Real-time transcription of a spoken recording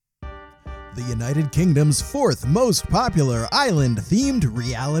the United Kingdom's fourth most popular island-themed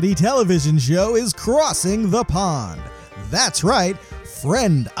reality television show is crossing the pond. That's right,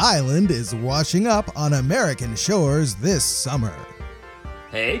 Friend Island is washing up on American shores this summer.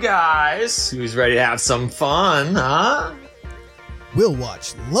 Hey guys, who's ready to have some fun, huh? We'll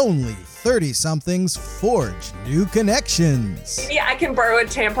watch lonely 30-somethings forge new connections. Maybe I can borrow a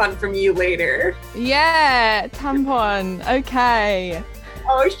tampon from you later. Yeah, tampon. Okay.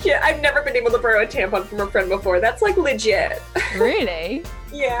 Oh shit, I've never been able to borrow a tampon from a friend before. That's like legit. Really?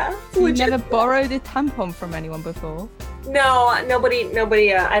 Yeah, it's You legit. never borrowed a tampon from anyone before? No,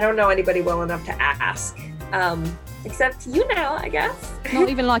 nobody, I don't know anybody well enough to ask. Except you now, I guess. Not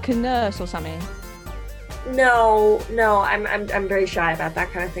even like a nurse or something? No, I'm very shy about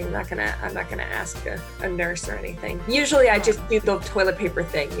that kind of thing. I'm not gonna ask a nurse or anything. Usually I just do the toilet paper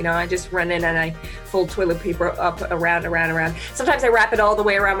thing, you know, I just run in and I fold toilet paper up around. Sometimes I wrap it all the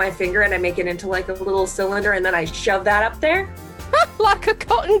way around my finger and I make it into like a little cylinder and then I shove that up there. Like a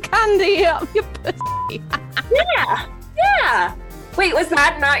cotton candy up your pussy. Yeah. Wait, was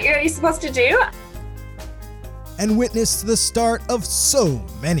that not what you're supposed to do? And witness the start of so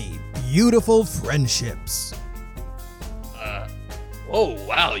many beautiful friendships. Oh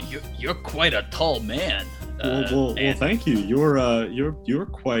wow, you're quite a tall man. Well, thank you. You're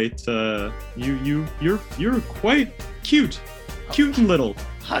quite you're quite cute and little.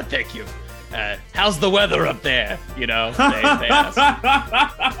 Thank you. How's the weather up there? You know, they ask.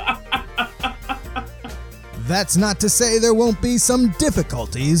 That's not to say there won't be some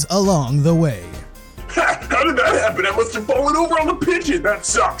difficulties along the way. How did that happen? I must have fallen over on the pigeon. That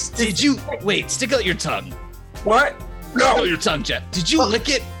sucks. Did you wait? Stick out your tongue. What? Stick out No. your tongue, Jeff. Did you lick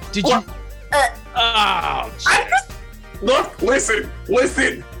it? Did you? Oh, Look, listen.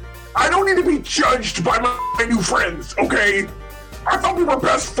 I don't need to be judged by my new friends, okay? I thought we were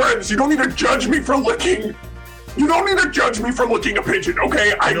best friends. You don't need to judge me for licking. You don't need to judge me for licking a pigeon,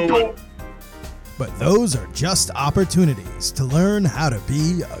 okay? I don't. But those are just opportunities to learn how to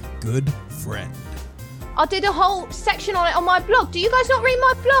be a good friend. I did a whole section on it on my blog. Do you guys not read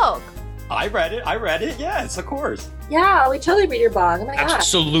my blog? I read it, yes, of course. Yeah, we totally read your blog. Oh my god.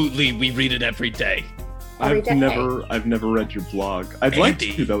 absolutely. We read it every day. Every I've day. never read your blog. I'd like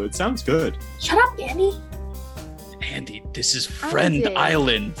Andy. to though. It sounds good. Shut up, Andy. Andy, this is Friend Andy.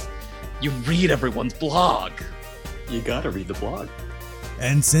 Island. You read everyone's blog. You gotta read the blog.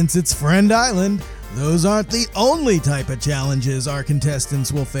 And since it's Friend Island, those aren't the only type of challenges our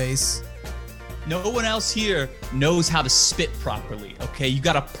contestants will face. No one else here knows how to spit properly, okay? You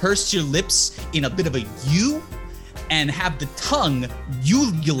gotta purse your lips in a bit of a U and have the tongue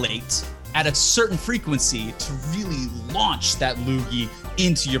ululate at a certain frequency to really launch that loogie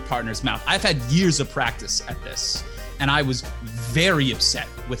into your partner's mouth. I've had years of practice at this, and I was very upset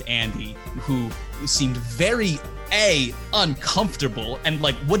with Andy, who seemed very uncomfortable and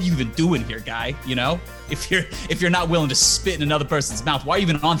like, what are you even doing here, guy? You know, if you're not willing to spit in another person's mouth, why are you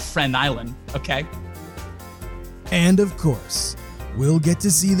even on Friend Island? Okay. And of course, we'll get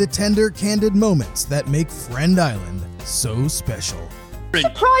to see the tender, candid moments that make Friend Island so special.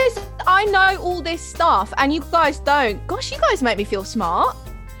 Surprised I know all this stuff and you guys don't. Gosh, you guys make me feel smart.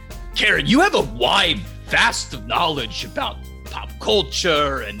 Karen, you have a wide, vast of knowledge about pop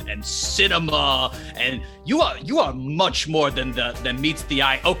culture and cinema, and you are much more than meets the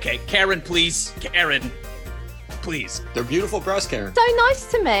eye. Okay, Karen, please. Karen, please. They're beautiful breasts, Karen. So nice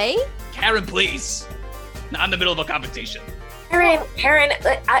to me. Karen, please. Not in the middle of a competition. Karen,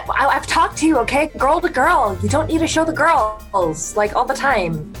 I've talked to you, okay? Girl to girl. You don't need to show the girls, like, all the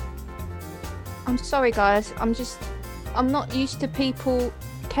time. I'm sorry, guys. I'm not used to people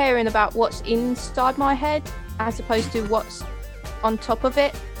caring about what's inside my head as opposed to what's on top of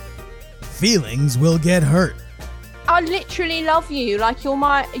it. Feelings will get hurt. I literally love you. Like, you're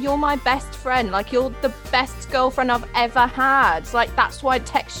my best friend. Like, you're the best girlfriend I've ever had. Like, that's why I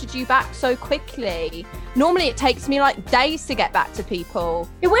texted you back so quickly. Normally it takes me like days to get back to people.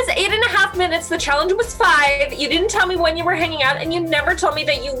 It was 8.5 minutes. The challenge was 5. You didn't tell me when you were hanging out, and you never told me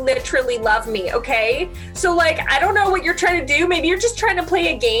that you literally love me, okay? So, like, I don't know what you're trying to do. Maybe you're just trying to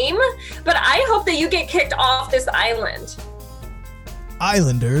play a game, but I hope that you get kicked off this island.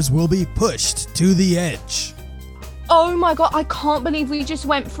 Islanders will be pushed to the edge. Oh my god, I can't believe we just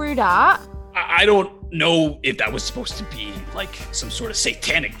went through that. I don't know if that was supposed to be like some sort of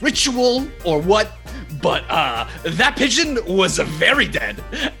satanic ritual or what, but that pigeon was very dead,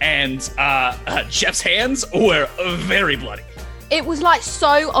 and Jeff's hands were very bloody. It was like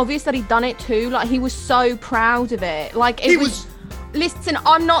so obvious that he'd done it too. Like, he was so proud of it. Like, it was. Listen,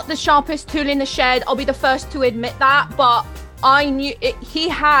 I'm not the sharpest tool in the shed. I'll be the first to admit that, but I knew it, he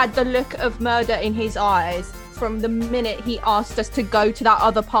had the look of murder in his eyes from the minute he asked us to go to that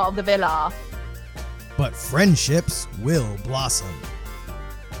other part of the villa. But friendships will blossom.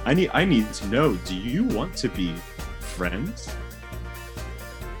 I need to know, do you want to be friends?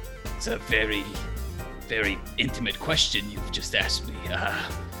 It's a very, very intimate question you've just asked me.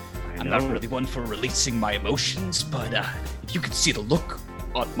 I'm not really one for releasing my emotions, but if you could see the look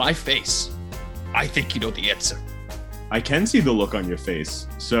on my face, I think you know the answer. I can see the look on your face,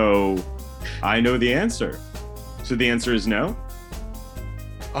 so I know the answer. So the answer is no?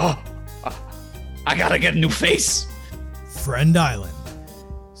 Oh, I gotta get a new face. Friend Island,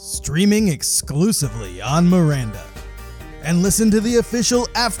 streaming exclusively on Miranda. And listen to the official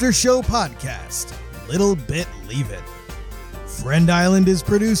after show podcast, Little Bit Leave It. Friend Island is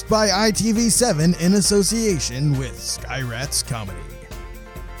produced by ITV7 in association with Skyrats Comedy.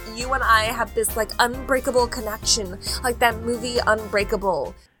 You and I have this unbreakable connection, like that movie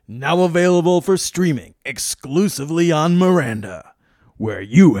Unbreakable. Now available for streaming exclusively on Miranda, where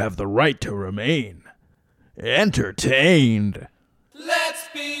you have the right to remain entertained. Let's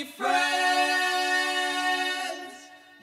be friends.